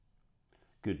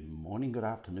Good morning, good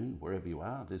afternoon, wherever you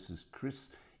are. This is Chris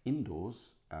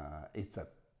indoors. It's a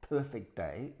perfect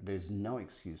day. There's no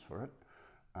excuse for it.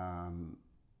 Um,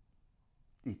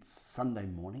 it's Sunday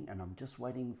morning, and I'm just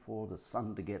waiting for the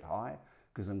sun to get high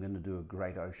because I'm going to do a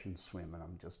great ocean swim, and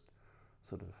I'm just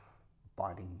sort of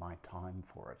biding my time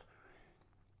for it.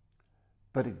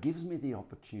 But it gives me the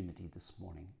opportunity this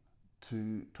morning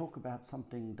to talk about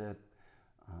something that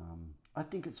I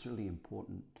think it's really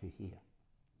important to hear.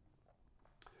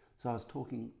 So I was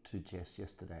talking to Jess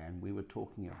yesterday, and we were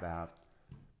talking about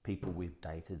people we've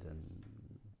dated and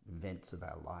events of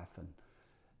our life, and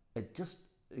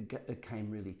it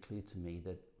came really clear to me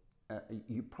that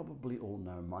you probably all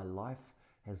know my life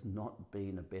has not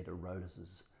been a bed of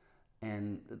roses,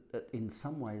 and in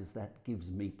some ways that gives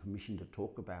me permission to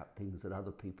talk about things that other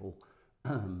people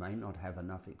may not have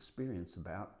enough experience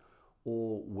about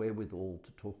or wherewithal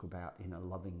to talk about in a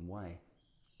loving way.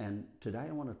 And today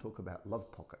I want to talk about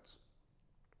love pockets.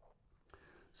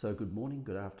 So, good morning,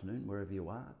 good afternoon, wherever you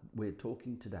are. We're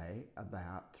talking today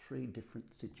about three different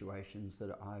situations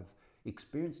that I've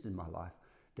experienced in my life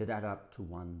that add up to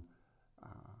one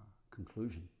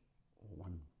conclusion, or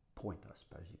one point, I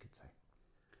suppose you could say.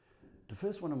 The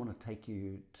first one, I want to take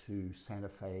you to Santa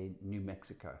Fe, New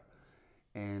Mexico.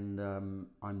 And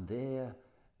I'm there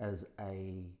as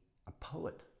a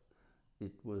poet.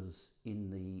 It was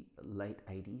in the late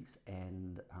 80s,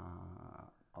 and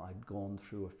I'd gone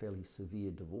through a fairly severe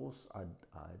divorce.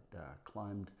 I'd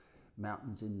climbed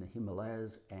mountains in the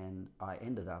Himalayas, and I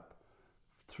ended up,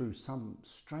 through some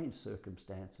strange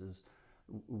circumstances,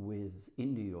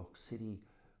 in New York City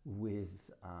with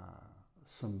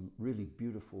some really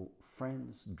beautiful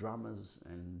friends, drummers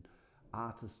and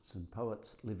artists and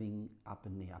poets living up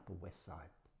in the Upper West Side.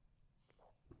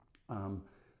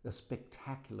 A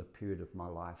spectacular period of my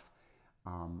life.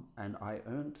 And I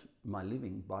earned my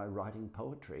living by writing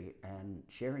poetry and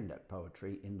sharing that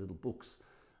poetry in little books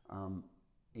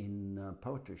in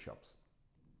poetry shops.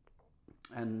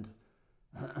 And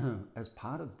as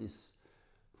part of this,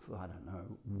 I don't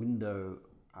know, window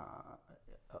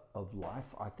of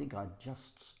life, I think I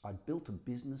built a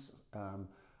business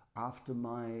after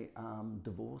my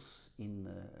divorce in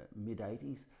the mid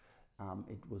 80s.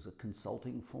 It was a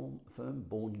consulting firm,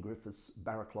 Bourne Griffiths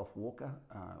Barraclough Walker.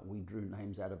 We drew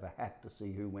names out of a hat to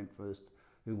see who went first,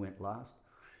 who went last.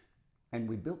 And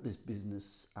we built this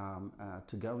business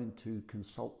to go into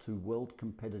consult to world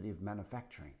competitive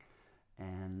manufacturing.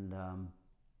 And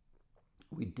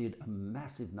we did a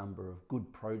massive number of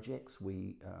good projects.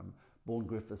 Bourne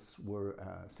Griffiths were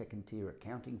a second tier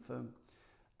accounting firm.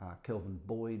 Kelvin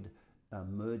Boyd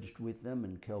merged with them,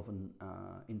 and Kelvin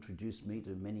introduced me to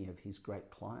many of his great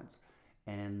clients.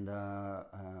 And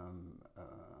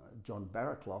John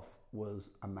Barraclough was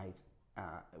a mate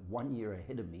 1 year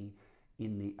ahead of me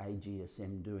in the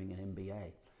AGSM doing an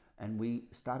MBA. And we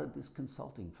started this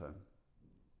consulting firm.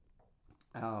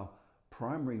 Our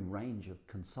primary range of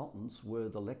consultants were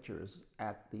the lecturers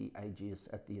at the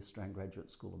at the Australian Graduate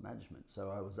School of Management. So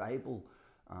I was able,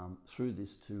 through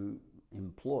this, to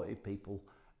employ people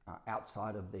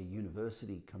outside of their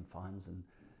university confines. And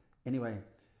anyway,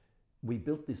 we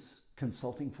built this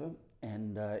consulting firm,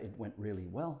 and it went really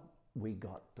well. We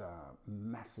got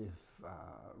massive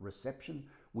reception.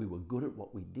 We were good at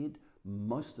what we did.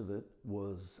 Most of it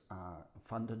was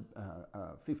funded,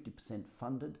 50%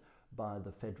 funded by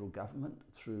the federal government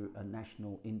through a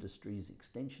National Industries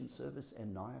Extension Service,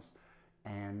 NIS.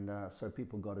 And so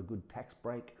people got a good tax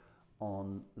break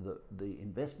on the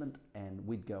investment, and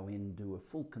we'd go in, do a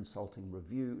full consulting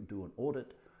review, do an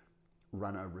audit,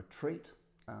 run a retreat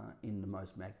in the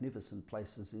most magnificent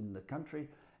places in the country,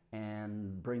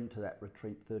 and bring to that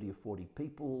retreat 30 or 40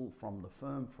 people from the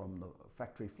firm, from the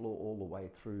factory floor all the way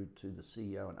through to the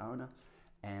CEO and owner,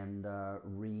 and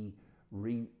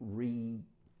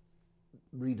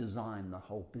redesign the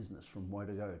whole business from where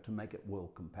to go to make it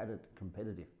world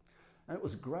competitive. And it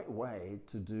was a great way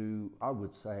to do, I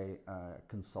would say,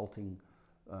 consulting,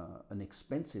 an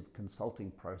expensive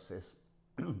consulting process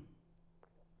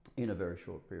in a very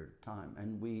short period of time.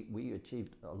 And we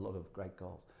achieved a lot of great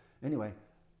goals. Anyway,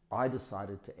 I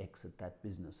decided to exit that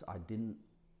business. I didn't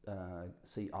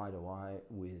see eye to eye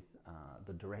with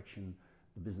the direction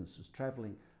the business was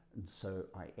traveling. And so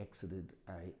I exited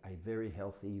a very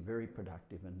healthy, very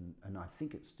productive, and I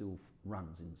think it still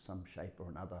runs in some shape or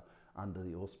another under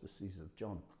the auspices of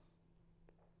John.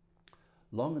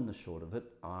 Long and the short of it,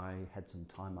 I had some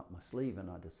time up my sleeve,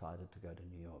 and I decided to go to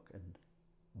New York. And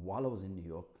while I was in New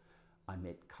York, I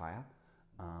met Kaya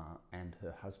and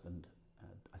her husband,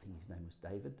 I think his name was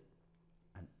David,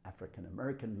 an African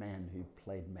American man who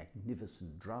played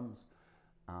magnificent drums,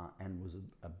 and was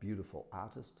a beautiful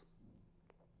artist.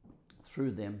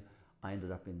 Through them, I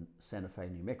ended up in Santa Fe,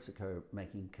 New Mexico,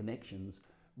 making connections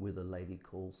with a lady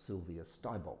called Sylvia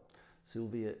Steibel.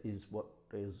 Sylvia is what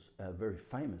is very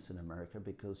famous in America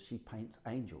because she paints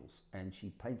angels and she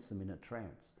paints them in a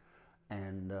trance.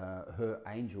 And her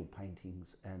angel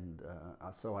paintings, and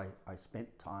so I spent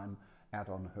time out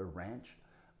on her ranch,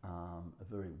 a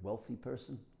very wealthy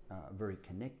person, very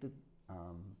connected.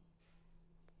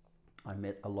 I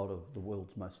met a lot of the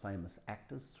world's most famous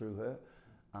actors through her,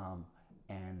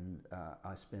 and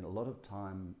I spent a lot of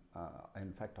time,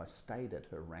 in fact I stayed at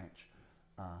her ranch,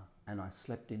 and I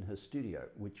slept in her studio,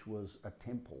 which was a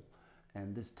temple.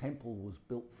 And this temple was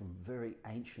built from very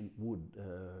ancient wood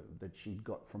that she'd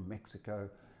got from Mexico,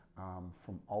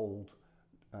 from old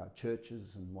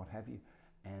churches and what have you.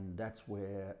 And that's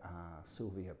where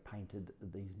Sylvia painted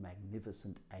these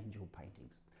magnificent angel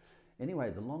paintings.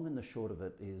 Anyway, the long and the short of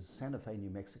it is Santa Fe, New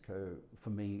Mexico,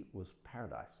 for me, was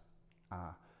paradise.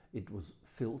 It was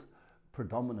filled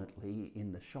predominantly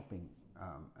in the shopping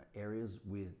areas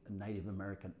with Native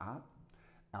American art.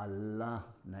 I love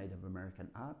Native American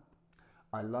art.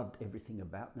 I loved everything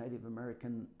about Native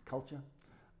American culture.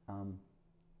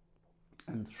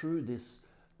 And through this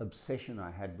obsession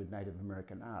I had with Native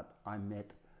American art, I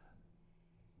met,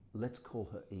 let's call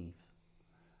her Eve.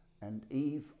 And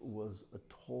Eve was a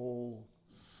tall,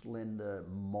 slender,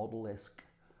 model-esque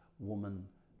woman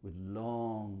with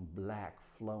long, black,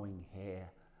 flowing hair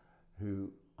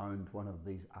who owned one of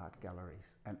these art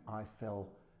galleries. And I fell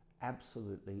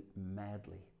absolutely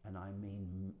madly, and I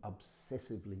mean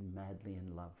obsessively madly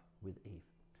in love with Eve.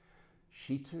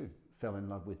 She too fell in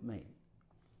love with me.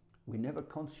 We never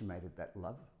consummated that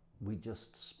love. We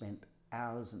just spent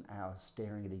hours and hours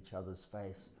staring at each other's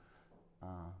face,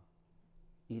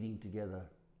 eating together,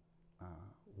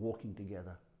 walking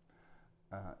together.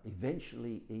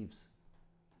 Eventually, Eve's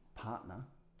partner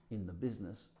in the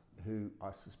business, who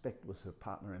I suspect was her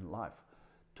partner in life,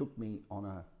 took me on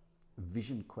a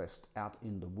vision quest out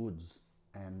in the woods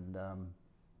and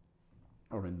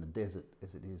or in the desert,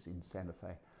 as it is in Santa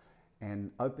Fe,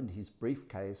 and opened his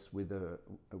briefcase with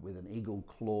an eagle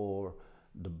claw,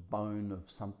 the bone of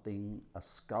something, a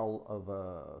skull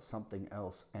of something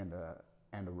else, and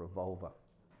a revolver.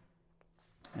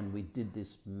 And we did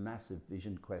this massive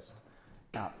vision quest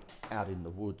out in the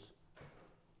woods.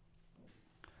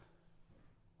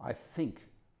 I think,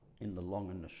 in the long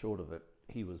and the short of it,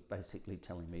 he was basically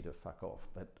telling me to fuck off,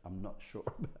 but I'm not sure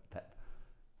about that.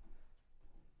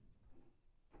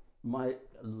 My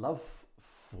love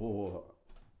for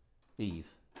Eve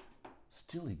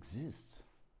still exists.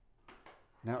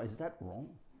 Now, is that wrong?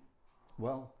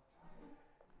 Well,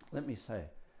 let me say,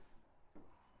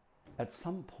 at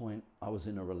some point I was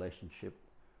in a relationship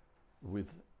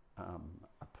with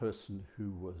a person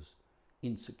who was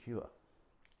insecure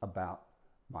about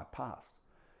my past.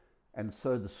 And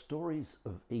so the stories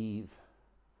of Eve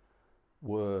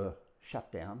were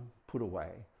shut down, put away,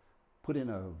 put in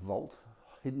a vault,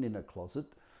 hidden in a closet,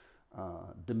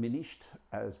 diminished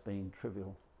as being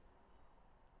trivial.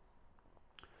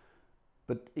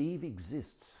 But Eve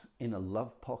exists in a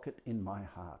love pocket in my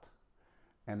heart,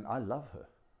 and I love her.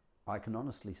 I can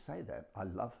honestly say that. I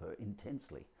love her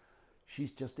intensely.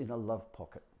 She's just in a love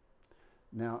pocket.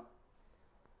 Now,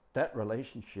 that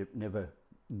relationship never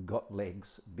got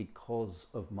legs because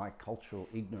of my cultural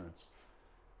ignorance,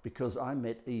 because I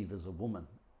met Eve as a woman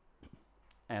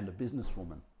and a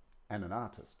businesswoman and an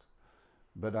artist,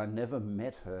 but I never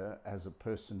met her as a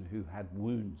person who had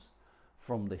wounds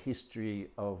from the history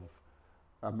of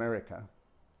America.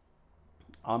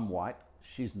 I'm white,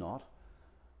 she's not.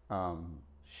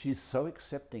 She's so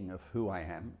accepting of who I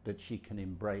am that she can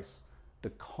embrace the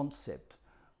concept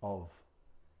of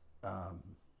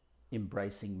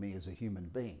embracing me as a human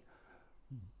being.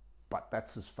 But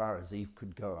that's as far as Eve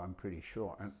could go, I'm pretty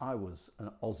sure. And I was an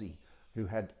Aussie who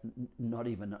had not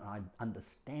even an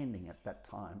understanding at that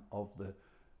time of the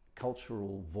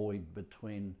cultural void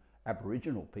between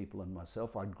Aboriginal people and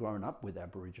myself. I'd grown up with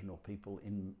Aboriginal people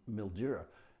in Mildura,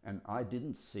 and I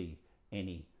didn't see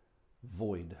any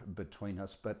void between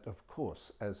us. But of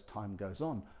course, as time goes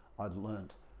on, I'd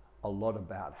learnt a lot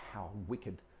about how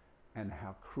wicked and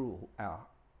how cruel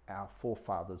our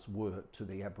forefathers were to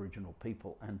the Aboriginal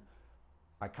people. And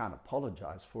I can't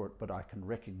apologise for it, but I can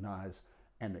recognise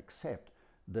and accept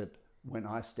that when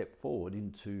I step forward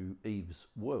into Eve's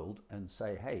world and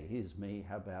say, hey, here's me,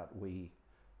 how about we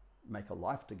make a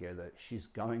life together, she's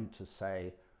going to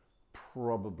say,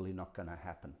 probably not going to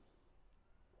happen.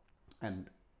 And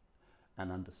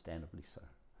understandably so.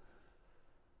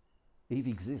 Eve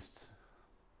exists.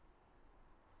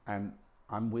 And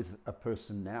I'm with a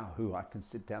person now who I can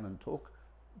sit down and talk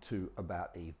to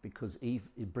about Eve, because Eve,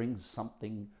 it brings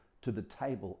something to the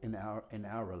table in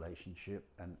our relationship,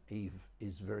 and Eve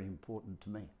is very important to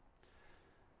me.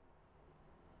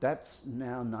 That's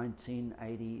now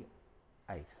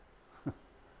 1988.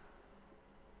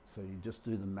 So you just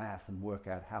do the math and work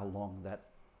out how long that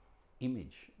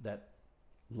image, that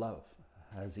love,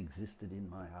 has existed in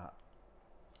my heart.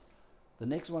 The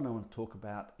next one I want to talk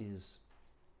about is,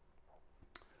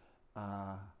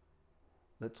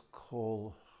 let's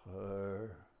call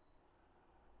her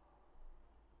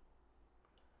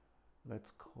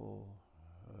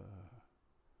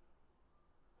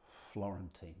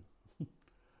Florentine.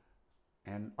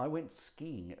 And I went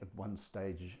skiing at one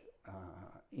stage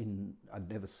I'd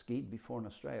never skied before in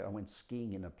Australia. I went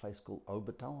skiing in a place called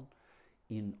Obertaln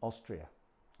in Austria.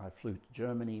 I flew to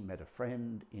Germany, met a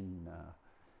friend and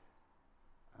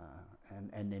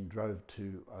then drove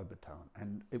to Obertaln.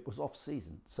 And it was off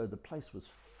season, so the place was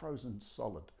frozen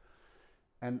solid.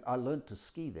 And I learned to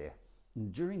ski there.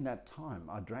 And during that time,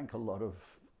 I drank a lot of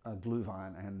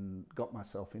Glühwein and got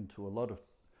myself into a lot of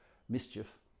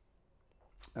mischief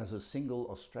as a single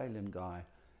Australian guy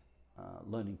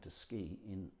learning to ski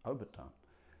in Obertaln.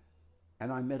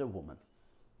 And I met a woman.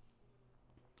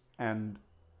 And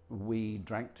we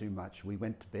drank too much. We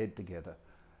went to bed together.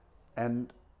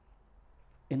 And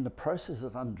in the process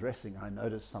of undressing, I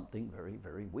noticed something very,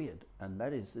 very weird. And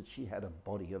that is that she had a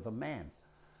body of a man.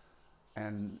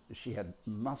 And she had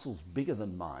muscles bigger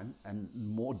than mine and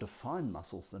more defined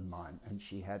muscles than mine. And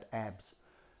she had abs.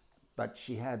 But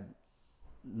she had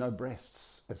no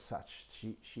breasts as such.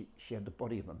 She had the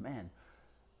body of a man.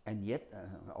 And yet,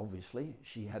 obviously,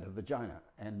 she had a vagina.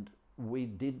 And we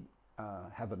did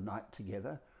have a night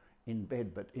together in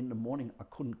bed. But in the morning, I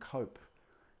couldn't cope.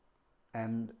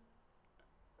 And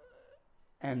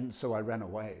so I ran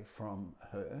away from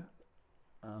her.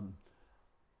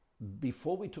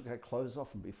 Before we took our clothes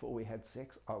off and before we had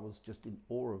sex, I was just in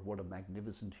awe of what a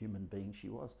magnificent human being she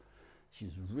was.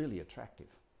 She's really attractive.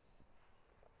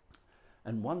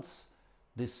 And once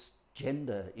this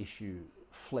gender issue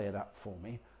flared up for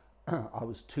me, I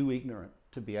was too ignorant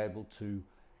to be able to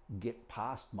get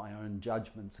past my own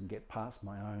judgments and get past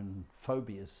my own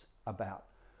phobias about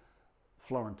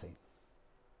Florentine.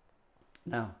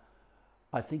 Now,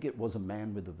 I think it was a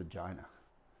man with a vagina.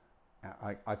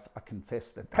 I confess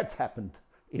that that's happened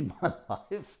in my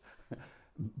life,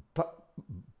 but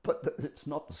it's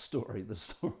not the story. The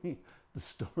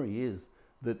story is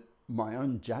that my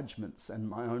own judgments and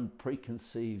my own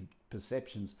preconceived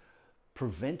perceptions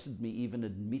prevented me even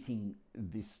admitting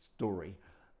this story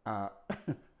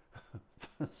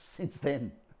since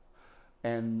then.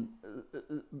 And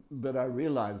but I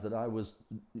realized that I was,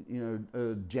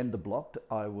 gender blocked.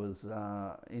 I was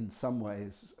in some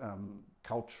ways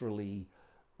culturally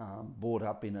brought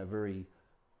up in a very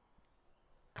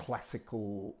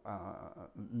classical,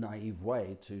 naive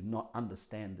way to not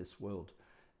understand this world.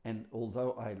 And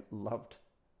although I loved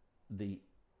the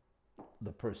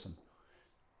person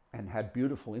and had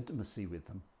beautiful intimacy with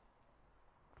them,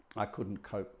 I couldn't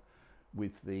cope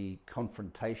with the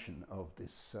confrontation of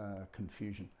this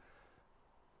confusion.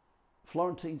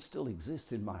 Florentine still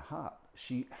exists in my heart.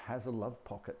 She has a love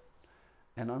pocket,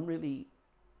 and I'm really,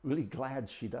 really glad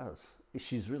she does.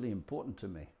 She's really important to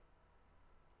me.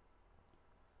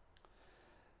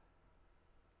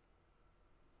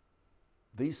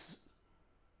 These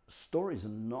stories are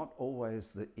not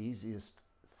always the easiest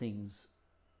things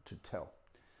to tell.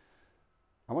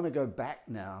 I want to go back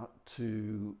now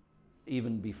to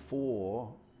even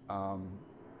before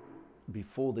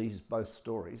these both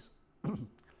stories,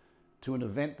 to an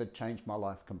event that changed my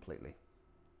life completely.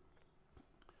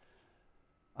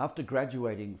 After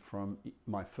graduating from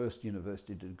my first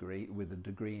university degree with a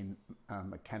degree in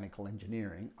mechanical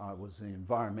engineering, I was an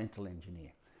environmental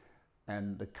engineer.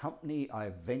 And the company I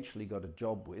eventually got a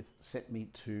job with sent me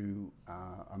to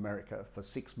America for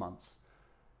 6 months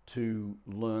to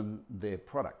learn their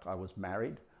product. I was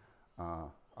married,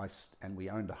 and we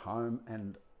owned a home,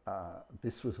 and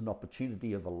this was an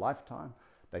opportunity of a lifetime.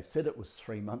 They said it was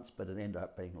 3 months, but it ended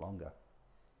up being longer.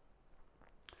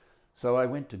 So I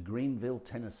went to Greenville,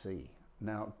 Tennessee.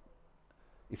 Now,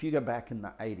 if you go back in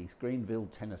the 80s, Greenville,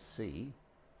 Tennessee,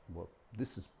 well,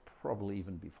 this is probably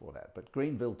even before that, but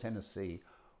Greenville, Tennessee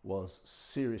was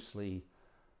seriously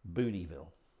Booneyville.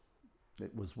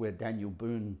 It was where Daniel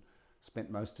Boone spent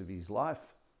most of his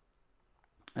life.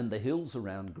 And the hills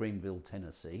around Greenville,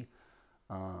 Tennessee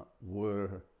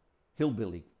were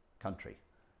hillbilly country,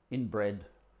 inbred,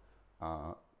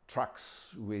 trucks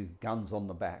with guns on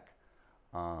the back,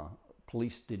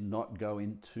 police did not go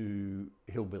into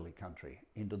hillbilly country,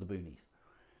 into the boonies.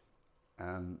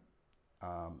 And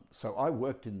so I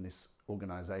worked in this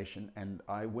organisation, and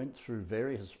I went through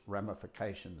various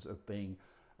ramifications of being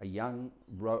a young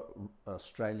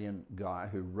Australian guy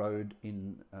who rode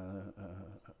in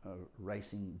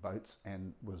racing boats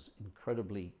and was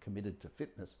incredibly committed to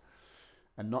fitness,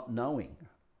 and not knowing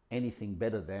anything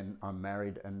better than I'm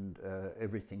married and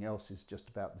everything else is just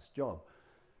about this job.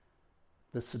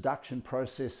 The seduction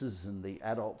processes and the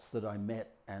adults that I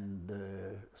met and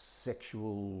the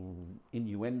sexual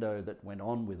innuendo that went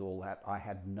on with all that, I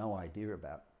had no idea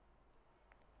about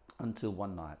until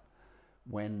one night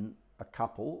when a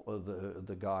couple, or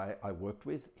the guy I worked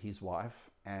with, his wife,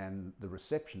 and the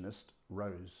receptionist,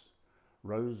 Rose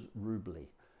Rubley,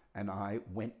 and I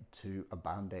went to a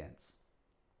barn dance.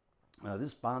 Now,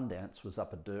 this barn dance was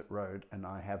up a dirt road, and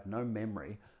I have no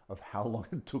memory of how long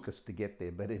it took us to get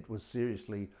there, but it was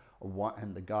seriously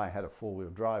and the guy had a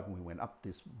four-wheel drive, and we went up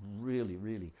this really,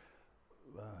 really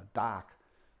dark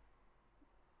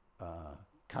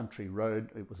country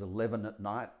road. It was 11 at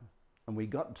night, and we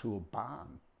got to a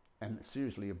barn, and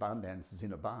seriously, a barn dance is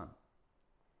in a barn,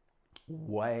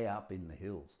 way up in the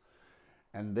hills.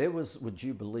 And there was, would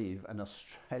you believe, an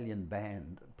Australian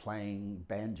band playing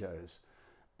banjos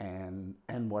and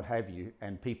what have you,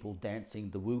 and people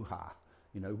dancing the woo-ha,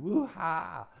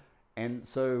 woo-ha. And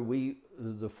so we,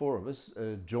 the four of us,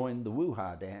 joined the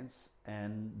woo-ha dance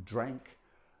and drank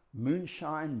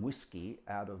moonshine whiskey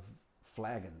out of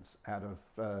flagons, out of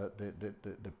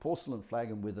the porcelain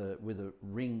flagon with a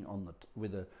ring on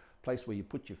with a place where you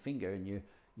put your finger, and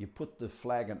you put the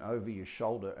flagon over your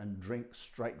shoulder and drink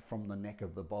straight from the neck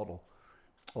of the bottle,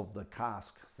 of the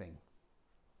cask thing.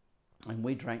 And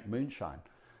we drank moonshine,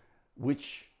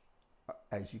 which,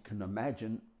 as you can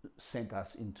imagine, sent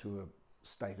us into a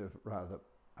state of rather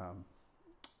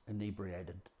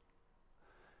inebriated.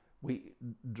 We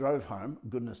drove home,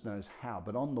 goodness knows how,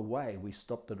 but on the way we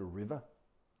stopped at a river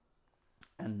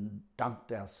and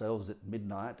dunked ourselves at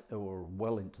midnight or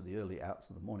well into the early hours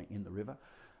of the morning in the river.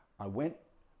 I went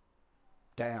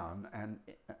down and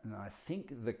I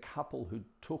think the couple who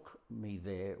took me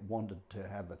there wanted to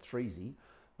have a threesy,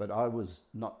 but I was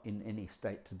not in any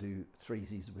state to do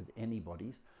threesies with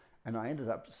anybody's, and I ended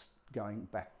up going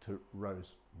back to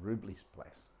Rose Rubley's place.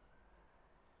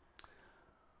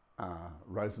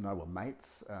 Rose and I were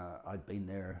mates. I'd been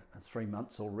there 3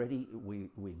 months already. We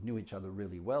knew each other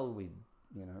really well. We'd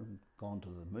gone to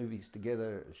the movies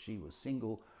together. She was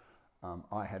single.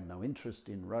 I had no interest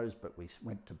in Rose, but we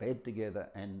went to bed together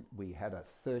and we had a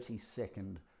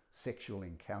 30-second sexual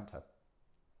encounter.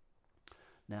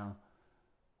 Now,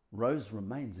 Rose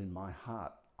remains in my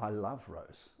heart. I love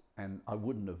Rose, and I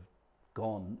wouldn't have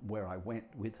gone where I went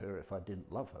with her if I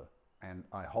didn't love her. And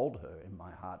I hold her in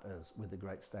my heart with a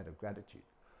great state of gratitude.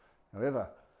 However,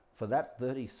 for that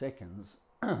 30 seconds,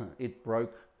 it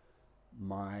broke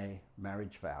my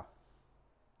marriage vow.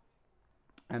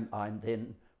 And I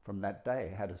then, from that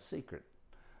day, had a secret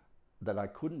that I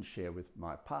couldn't share with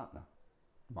my partner,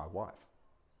 my wife.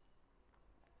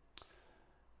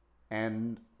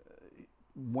 And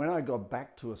when I got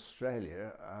back to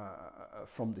Australia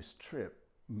from this trip,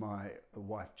 my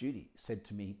wife Judy said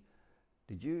to me,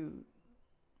 "Did you,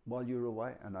 while you were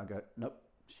away?" And I go, "Nope."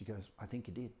 She goes, "I think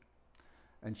you did."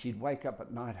 And she'd wake up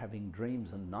at night having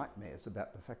dreams and nightmares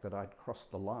about the fact that I'd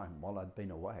crossed the line while I'd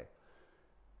been away.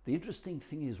 The interesting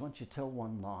thing is, once you tell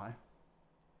one lie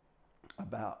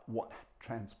about what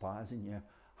transpires in your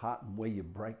heart and where you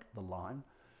break the line,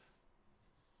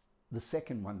 the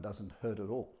second one doesn't hurt at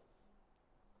all.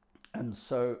 And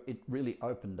so it really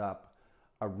opened up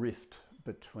a rift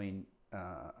between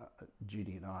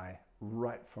Judy and I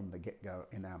right from the get-go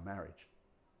in our marriage.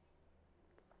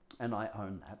 And I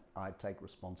own that. I take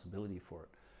responsibility for it.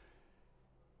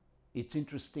 It's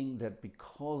interesting that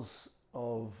because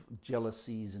of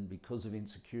jealousies and because of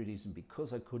insecurities and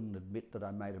because I couldn't admit that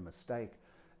I made a mistake,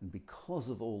 and because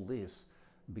of all this,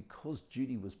 because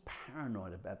Judy was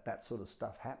paranoid about that sort of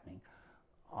stuff happening,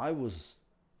 I was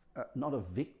not a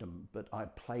victim, but I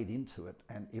played into it.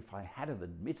 And if I had have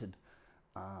admitted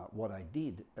what I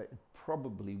did, it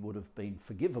probably would have been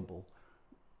forgivable,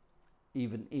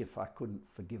 even if I couldn't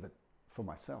forgive it for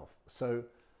myself. So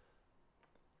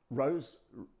Rose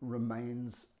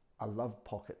remains a love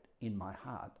pocket in my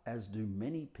heart, as do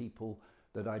many people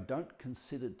that I don't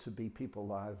consider to be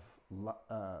people I've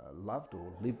loved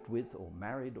or lived with or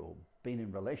married or been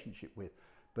in relationship with,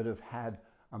 but have had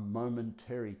a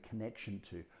momentary connection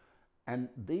to. And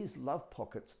these love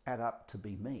pockets add up to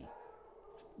be me.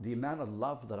 The amount of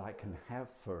love that I can have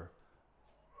for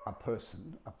a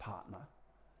person, a partner,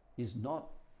 is not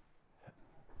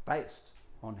based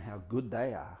on how good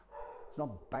they are. It's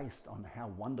not based on how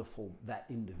wonderful that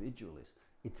individual is.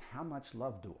 It's how much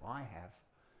love do I have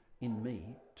in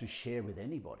me to share with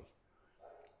anybody.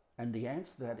 And the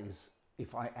answer to that is,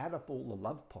 if I add up all the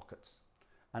love pockets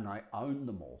and I own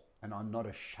them all and I'm not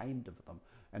ashamed of them,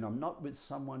 and I'm not with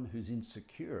someone who's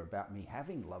insecure about me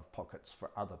having love pockets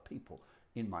for other people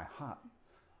in my heart,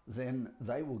 then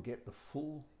they will get the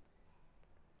full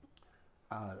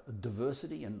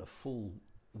diversity and the full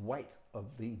weight of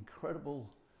the incredible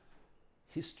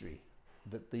history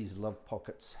that these love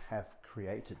pockets have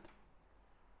created.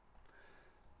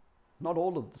 Not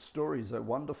all of the stories are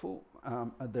wonderful.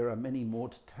 There are many more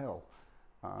to tell.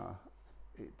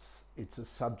 It's a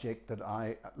subject that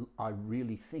I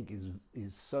really think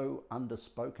is so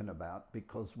underspoken about,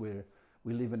 because we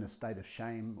live in a state of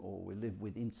shame, or we live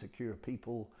with insecure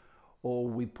people, or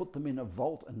we put them in a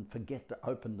vault and forget to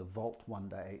open the vault one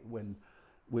day when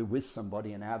we're with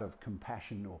somebody, and out of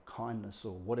compassion or kindness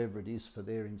or whatever it is for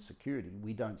their insecurity,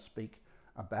 we don't speak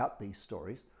about these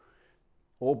stories.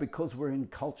 Or because we're in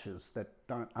cultures that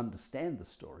don't understand the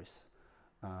stories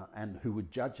and who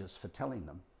would judge us for telling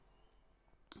them,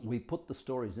 we put the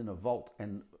stories in a vault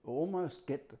and almost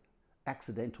get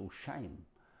accidental shame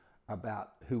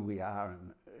about who we are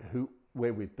and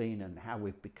where we've been and how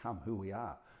we've become who we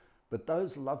are. But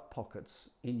those love pockets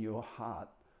in your heart,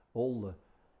 all the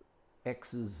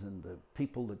exes and the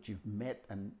people that you've met,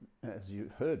 and as you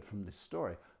heard from this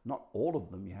story, not all of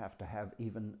them you have to have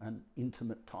even an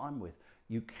intimate time with.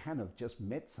 You can have just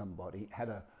met somebody, had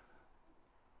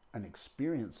an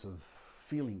experience of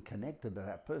feeling connected to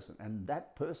that person, and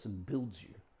that person builds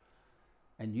you,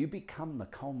 and you become the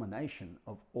culmination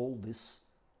of all this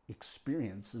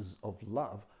experiences of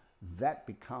love. That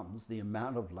becomes the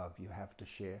amount of love you have to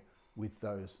share with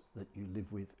those that you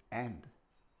live with and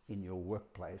in your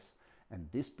workplace, and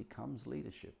this becomes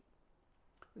leadership.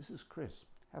 This is Chris.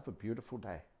 Have a beautiful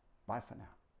day. Bye for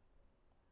now.